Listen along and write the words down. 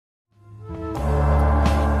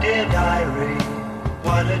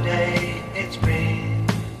What a day it's been,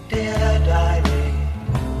 dear diary.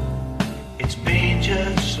 It's been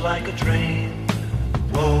just like a dream.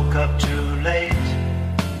 Woke up too late,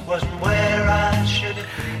 wasn't where I should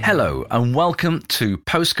have been. Hello and welcome to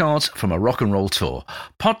Postcards from a Rock and Roll Tour,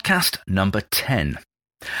 podcast number 10.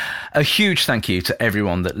 A huge thank you to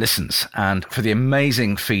everyone that listens and for the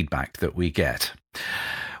amazing feedback that we get.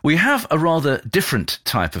 We have a rather different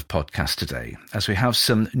type of podcast today, as we have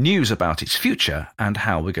some news about its future and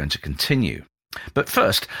how we're going to continue. But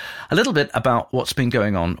first, a little bit about what's been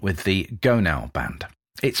going on with the Go Now band.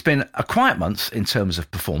 It's been a quiet month in terms of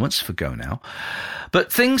performance for Go Now,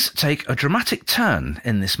 but things take a dramatic turn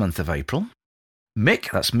in this month of April.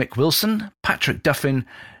 That's Mick Wilson, Patrick Duffin,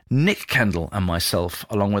 Nick Kendall and myself,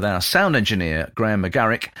 along with our sound engineer Graham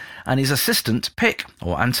McGarrick and his assistant Pick,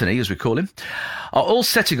 or Anthony as we call him, are all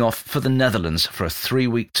setting off for the Netherlands for a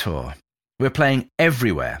 3-week tour. We're playing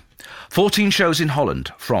everywhere. 14 shows in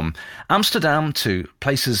Holland, from Amsterdam to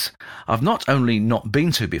places I've not only not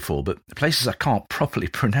been to before, but places I can't properly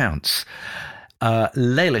pronounce.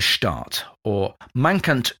 Lelystad or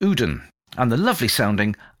Mankant Uden and the lovely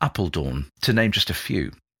sounding Apeldoorn, to name just a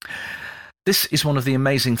few. This is one of the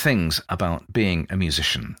amazing things about being a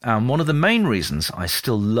musician, and one of the main reasons I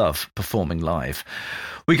still love performing live.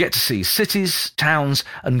 We get to see cities, towns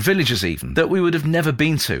and villages even that we would have never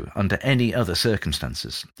been to under any other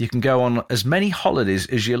circumstances. You can go on as many holidays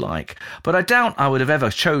as you like, but I doubt I would have ever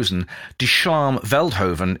chosen De Schlam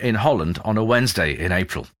Veldhoven in Holland on a Wednesday in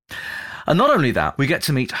April. And not only that, we get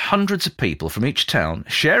to meet hundreds of people from each town,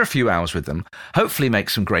 share a few hours with them, hopefully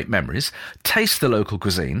make some great memories, taste the local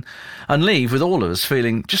cuisine, and leave with all of us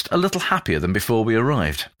feeling just a little happier than before we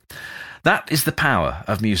arrived. That is the power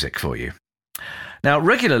of music for you. Now,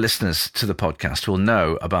 regular listeners to the podcast will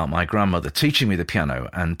know about my grandmother teaching me the piano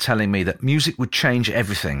and telling me that music would change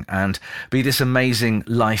everything and be this amazing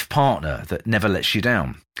life partner that never lets you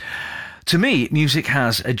down. To me, music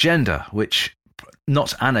has a gender,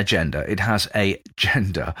 not an agenda, it has a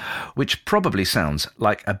gender, which probably sounds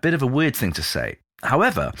like a bit of a weird thing to say.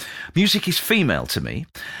 However, music is female to me,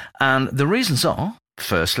 and the reasons are,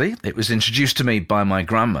 firstly, it was introduced to me by my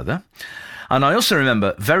grandmother, and I also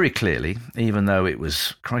remember very clearly, even though it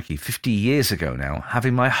was, 50 years ago now,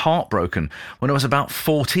 having my heart broken when I was about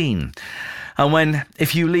 14. And when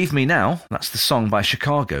If You Leave Me Now, that's the song by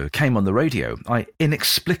Chicago, came on the radio, I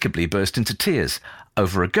inexplicably burst into tears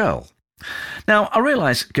over a girl. Now, I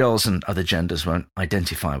realise girls and other genders won't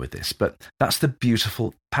identify with this, but that's the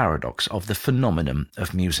beautiful paradox of the phenomenon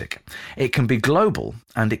of music. It can be global,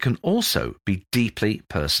 and it can also be deeply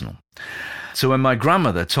personal. So when my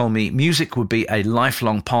grandmother told me music would be a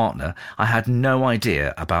lifelong partner, I had no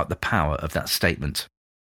idea about the power of that statement.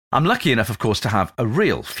 I'm lucky enough, of course, to have a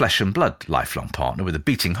real flesh and blood lifelong partner with a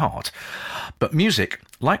beating heart. But music,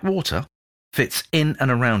 like water, fits in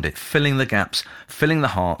and around it, filling the gaps, filling the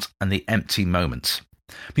heart and the empty moments.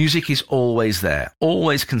 Music is always there,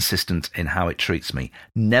 always consistent in how it treats me,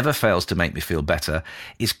 never fails to make me feel better,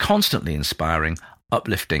 is constantly inspiring,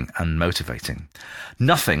 uplifting and motivating.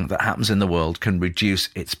 Nothing that happens in the world can reduce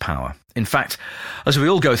its power. In fact, as we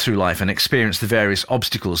all go through life and experience the various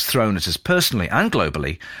obstacles thrown at us personally and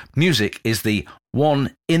globally, music is the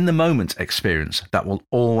one in-the-moment experience that will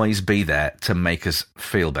always be there to make us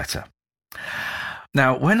feel better.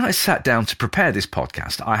 Now, when I sat down to prepare this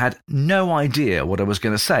podcast, I had no idea what I was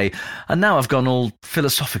going to say, and now I've gone all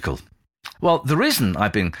philosophical. Well, the reason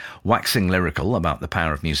I've been waxing lyrical about the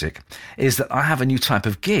power of music is that I have a new type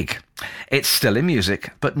of gig. It's still in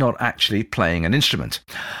music, but not actually playing an instrument.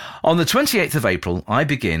 On the 28th of April, I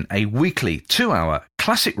begin a weekly 2-hour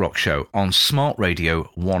classic rock show on Smart Radio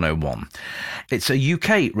 101. It's a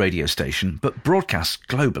UK radio station, but broadcasts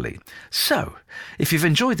globally. So, if you've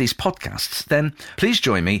enjoyed these podcasts, then please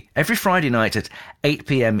join me every Friday night at 8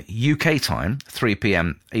 p.m. UK time, 3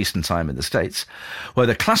 p.m. Eastern time in the States, where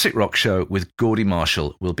the classic rock show with Gordy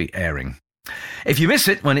Marshall will be airing. If you miss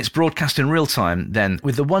it when it's broadcast in real time, then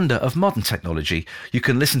with the wonder of modern technology, you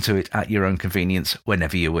can listen to it at your own convenience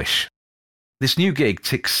whenever you wish. This new gig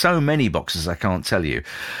ticks so many boxes I can't tell you.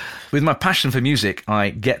 With my passion for music, I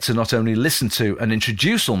get to not only listen to and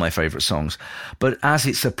introduce all my favourite songs, but as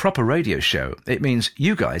it's a proper radio show, it means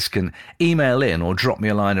you guys can email in or drop me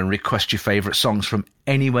a line and request your favourite songs from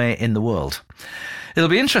anywhere in the world. It'll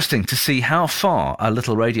be interesting to see how far a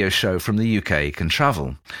little radio show from the UK can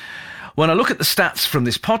travel. When I look at the stats from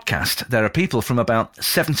this podcast, there are people from about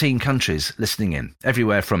 17 countries listening in,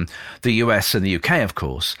 everywhere from the US and the UK, of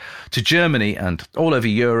course, to Germany and all over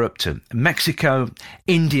Europe, to Mexico,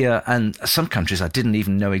 India, and some countries I didn't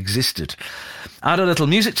even know existed. Add a little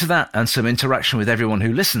music to that and some interaction with everyone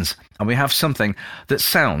who listens, and we have something that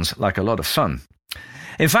sounds like a lot of fun.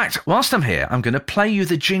 In fact, whilst I'm here, I'm going to play you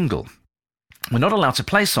the jingle. We're not allowed to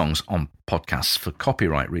play songs on podcasts for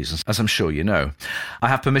copyright reasons, as I'm sure you know. I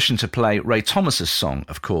have permission to play Ray Thomas's song,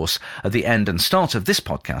 of course, at the end and start of this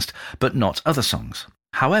podcast, but not other songs.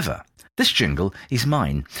 However, this jingle is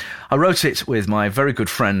mine. I wrote it with my very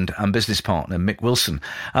good friend and business partner, Mick Wilson,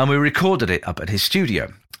 and we recorded it up at his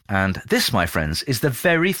studio. And this, my friends, is the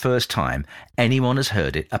very first time anyone has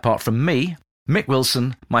heard it, apart from me, Mick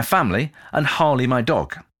Wilson, my family, and Harley, my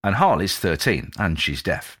dog. And Harley's 13, and she's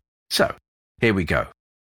deaf. So, here we go.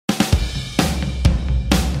 The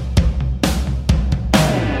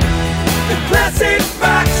classic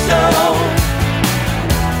rock show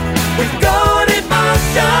with Gordy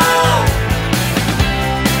Marshall.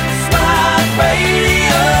 Smart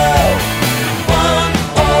Radio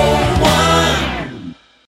 101.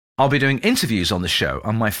 I'll be doing interviews on the show,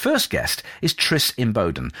 and my first guest is Tris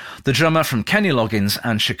Imboden, the drummer from Kenny Loggins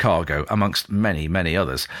and Chicago, amongst many, many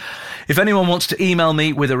others. If anyone wants to email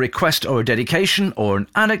me with a request or a dedication or an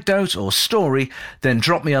anecdote or story, then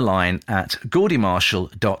drop me a line at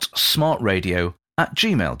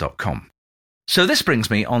gordymarshall.smartradio@gmail.com. So this brings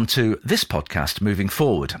me on to this podcast moving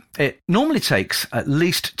forward. It normally takes at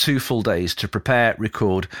least 2 full days to prepare,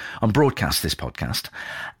 record and broadcast this podcast.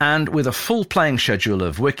 And with a full playing schedule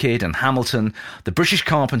of Wicked and Hamilton, the British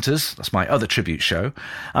Carpenters, that's my other tribute show,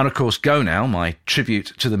 and of course Go Now, my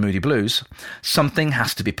tribute to the Moody Blues, something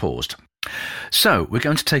has to be paused. So we're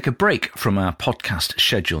going to take a break from our podcast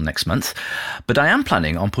schedule next month, but I am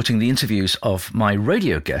planning on putting the interviews of my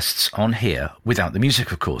radio guests on here without the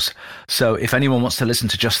music, of course. So if anyone wants to listen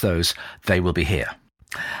to just those, they will be here.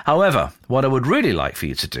 However, what I would really like for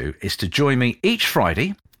you to do is to join me each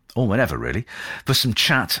Friday, or whenever really, for some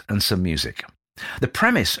chat and some music. The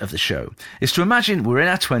premise of the show is to imagine we're in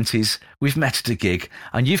our 20s, we've met at a gig,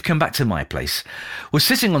 and you've come back to my place. We're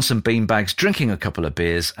sitting on some beanbags, drinking a couple of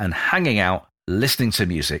beers, and hanging out, listening to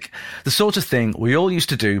music. The sort of thing we all used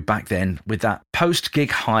to do back then with that post-gig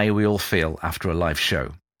high we all feel after a live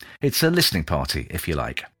show. It's a listening party, if you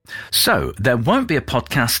like. So, there won't be a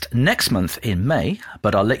podcast next month in May,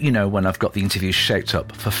 but I'll let you know when I've got the interviews shaped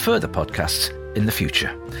up for further podcasts in the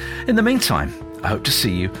future. In the meantime, I hope to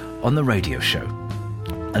see you on the radio show.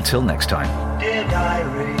 Until next time. Dear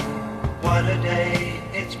diary, what a day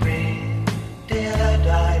it's been. Dear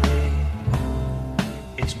diary,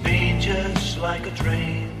 it's been just like a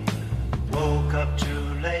dream. Woke up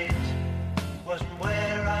too late.